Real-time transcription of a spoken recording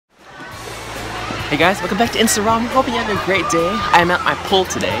Hey guys, welcome back to Instant Ramen. Hoping you're having a great day. I am at my pool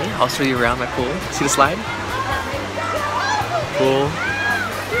today. I'll show you around my pool. See the slide? Pool.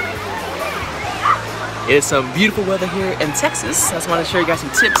 It is some beautiful weather here in Texas. I just want to show you guys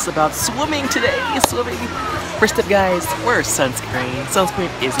some tips about swimming today. First tip, guys, wear sunscreen. Sunscreen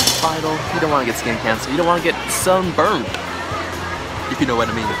is vital. You don't want to get skin cancer. You don't want to get sunburned, if you know what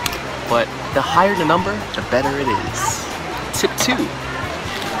I mean. But the higher the number, the better it is. Tip 2.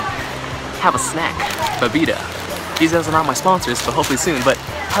 Have a snack. Babita. These guys are not my sponsors, but hopefully soon. But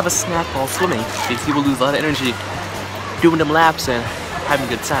have a snack while swimming because you will lose a lot of energy doing them laps and having a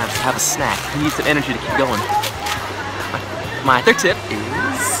good time. So have a snack. You need some energy to keep going. My third tip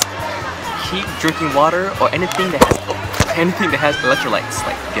is keep drinking water or anything that has electrolytes,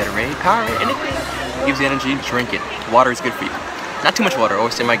 like Gatorade, Powerade, anything gives you energy. Drink it. Water is good for you. Not too much water, or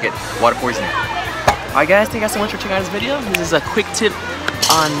else you might get water poisoning. Alright guys, thank you guys so much for checking out this video. This is a quick tip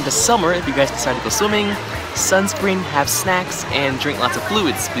on the summer if you guys decide to go swimming. Sunscreen, have snacks, and drink lots of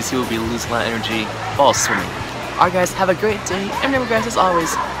fluids because you will be losing a lot of energy while swimming. Alright guys, have a great day. And remember guys, as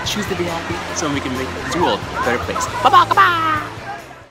always, choose to be happy so we can make the world a better place. Bye bye, bye bye!